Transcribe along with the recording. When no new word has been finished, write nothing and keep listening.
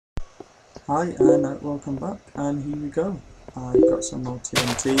Hi and welcome back, and here we go. I've got some more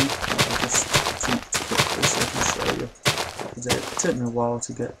TNT. I'll just jump quickly so I can show you. It took me a while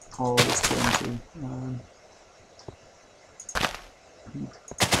to get all this TNT.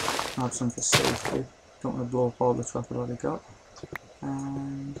 I have some for safety. Don't want to blow up all the trap I've already got.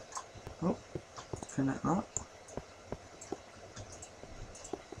 And oh, connect that.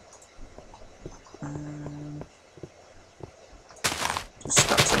 And just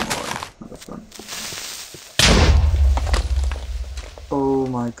stack some more at the front. Oh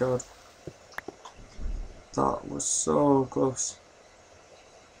my god. That was so close.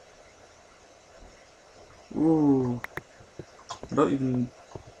 Ooh. I don't even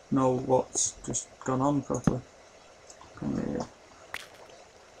know what's just gone on properly. Come here.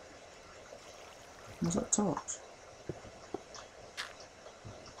 Where's that torch?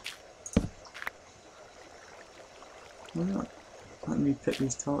 Let me pick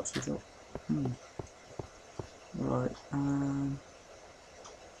these torches up. Right,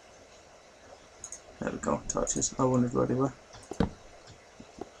 there we go, torches. I wondered where they were.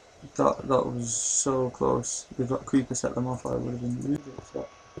 That was so close. If that creeper set them off, I would have been really upset.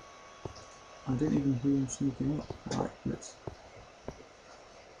 I didn't even hear him sneaking up. Right, let's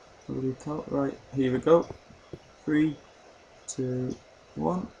really count. Right, here we go. 3, 2,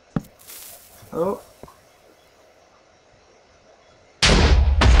 1. Oh!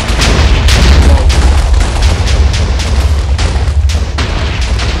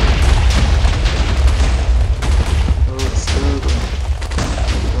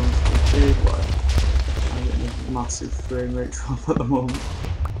 Massive frame rate drop at the moment.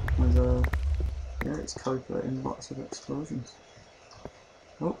 And, yeah, it's calculating lots of explosions.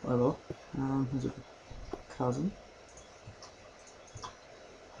 Oh, hello. There's a chasm.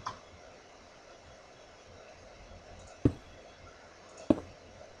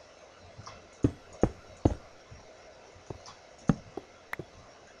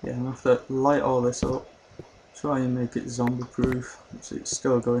 Yeah, I'm going to have to light all this up, try and make it zombie proof. So it's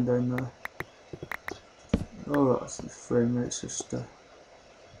still going down there. Oh, that's the frame rate's just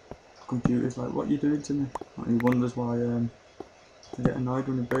computer's like, what are you doing to me? And he wonders why I get annoyed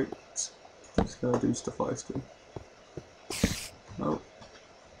when he breaks. Just gotta do stuff like this to him. Oh.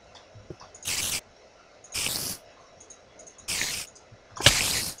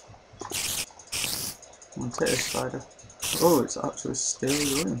 Come on, take this spider. Oh, it's actually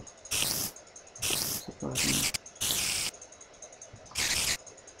still going. Surprisingly.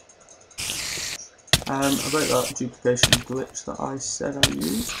 About that duplication glitch that I said I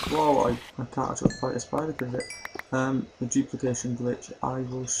used. Well, I can't actually fight a spider because of it. The duplication glitch I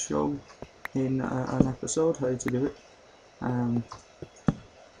will show in an episode how to do it. I've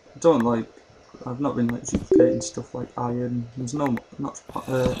not been like duplicating stuff like iron. There's not much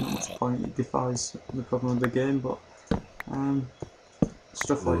point. It defies the problem of the game, but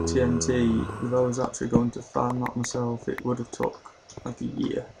stuff like TNT, if I was actually going to farm that myself, it would have took like a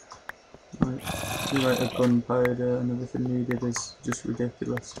year. Like, the amount of gunpowder and everything needed is just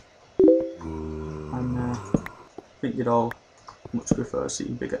ridiculous. And I think you'd all much prefer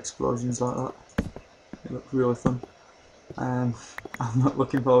seeing big explosions like that. It looks really fun. I'm not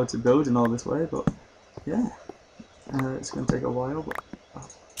looking forward to building all this way, but yeah, it's going to take a while. But look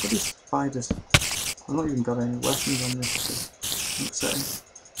at these spiders. I've not even got any weapons on this, so it's upsetting.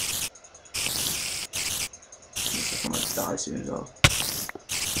 Looks like I might die soon as well.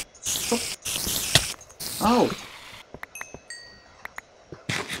 Stop! Ow!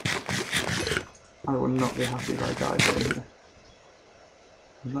 I would not be happy if I died down here.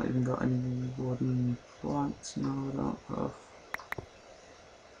 I've not even got any wooden planks, no I don't. Oh.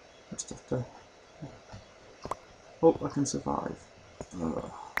 Just have to hope I can survive.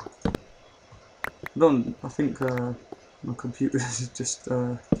 I think my computer is just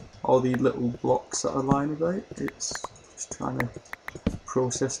all the little blocks that are lying about, it's just trying to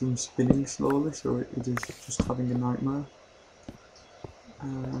process them spinning slowly, so it is just having a nightmare.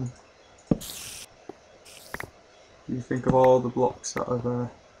 You think of all the blocks that have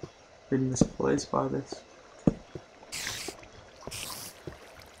been misplaced by this.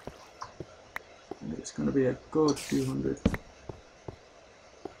 And it's going to be a good few hundred.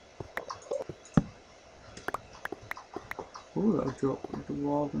 Oh, that'll drop the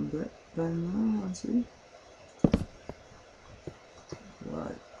dwarven bit down there, I see.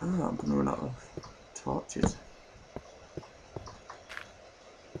 Right, I'm going to run out of torches.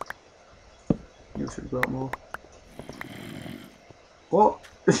 You should have brought more. What?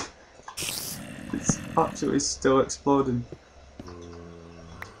 It's actually still exploding.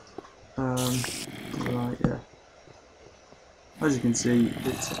 Right, yeah. As you can see,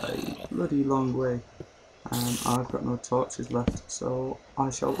 it's a bloody long way. I've got no torches left, so I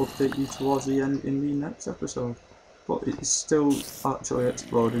shall update you towards the end in the next episode. But it's still actually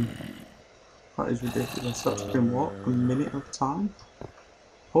exploding. That is ridiculous. That's been what, a minute of time?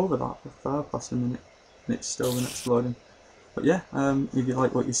 Over that, far past a minute, and it's still been exploding. But yeah, if you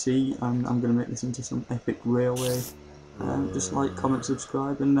like what you see, I'm going to make this into some epic railway. Just like, comment,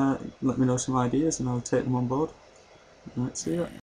 subscribe, and let me know some ideas, and I'll take them on board. Right, see ya.